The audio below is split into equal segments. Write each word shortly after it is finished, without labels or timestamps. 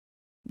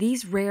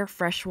These rare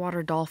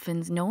freshwater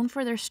dolphins, known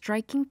for their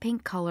striking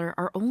pink color,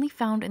 are only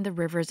found in the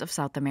rivers of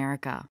South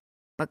America.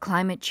 But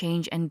climate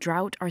change and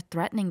drought are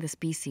threatening the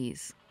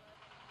species.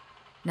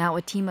 Now,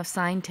 a team of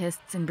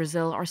scientists in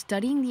Brazil are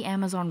studying the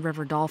Amazon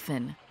River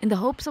dolphin in the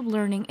hopes of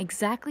learning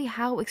exactly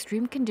how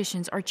extreme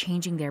conditions are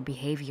changing their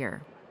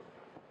behavior.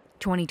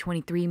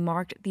 2023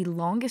 marked the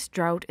longest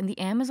drought in the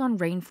Amazon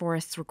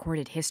rainforest's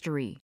recorded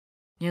history.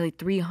 Nearly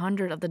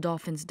 300 of the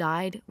dolphins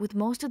died, with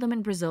most of them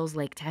in Brazil's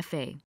Lake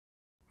Tefé.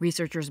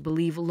 Researchers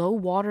believe low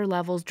water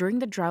levels during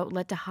the drought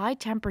led to high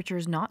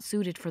temperatures not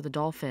suited for the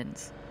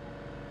dolphins.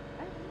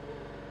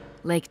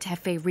 Lake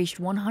Tefé reached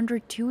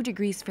 102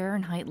 degrees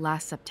Fahrenheit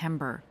last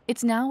September.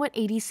 It's now at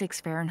 86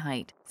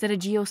 Fahrenheit, said a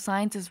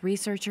geosciences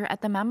researcher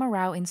at the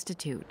Mamarao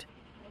Institute.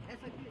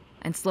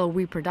 And slow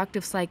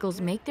reproductive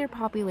cycles make their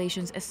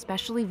populations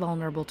especially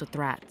vulnerable to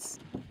threats.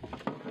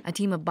 A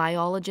team of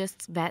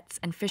biologists, vets,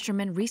 and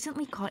fishermen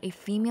recently caught a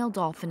female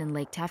dolphin in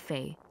Lake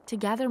Tefé to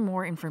gather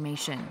more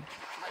information.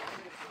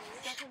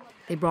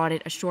 They brought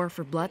it ashore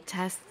for blood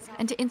tests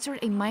and to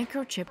insert a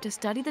microchip to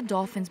study the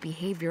dolphin's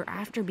behavior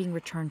after being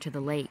returned to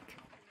the lake.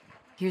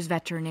 Here's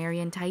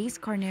veterinarian Thais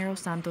Carneiro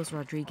Santos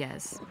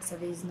Rodriguez.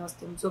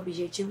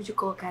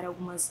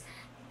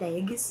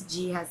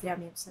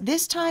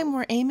 This time,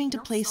 we're aiming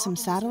to place some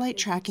satellite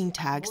tracking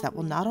tags that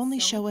will not only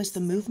show us the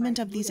movement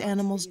of these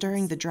animals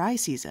during the dry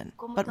season,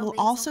 but will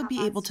also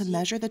be able to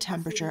measure the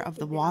temperature of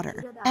the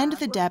water and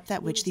the depth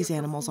at which these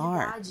animals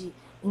are.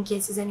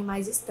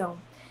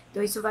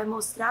 So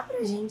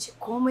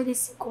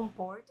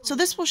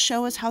this will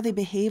show us how they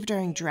behave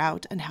during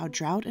drought and how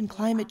drought and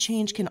climate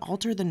change can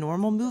alter the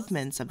normal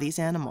movements of these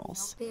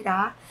animals.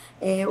 Environmental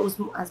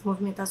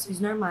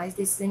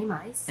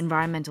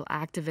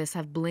activists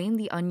have blamed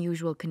the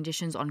unusual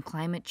conditions on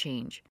climate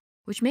change,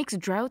 which makes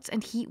droughts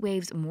and heat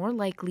waves more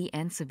likely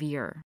and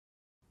severe.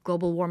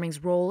 Global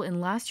warming's role in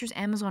last year's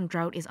Amazon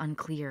drought is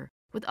unclear,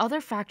 with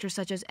other factors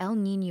such as El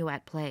Niño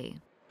at play.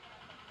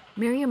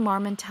 Miriam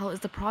Marmontel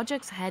is the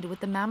project's head with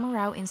the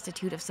Mamarao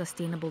Institute of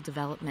Sustainable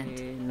Development.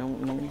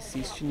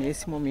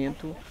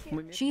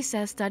 She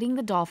says studying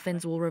the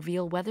dolphins will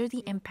reveal whether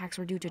the impacts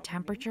were due to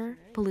temperature,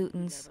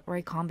 pollutants, or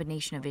a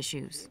combination of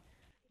issues.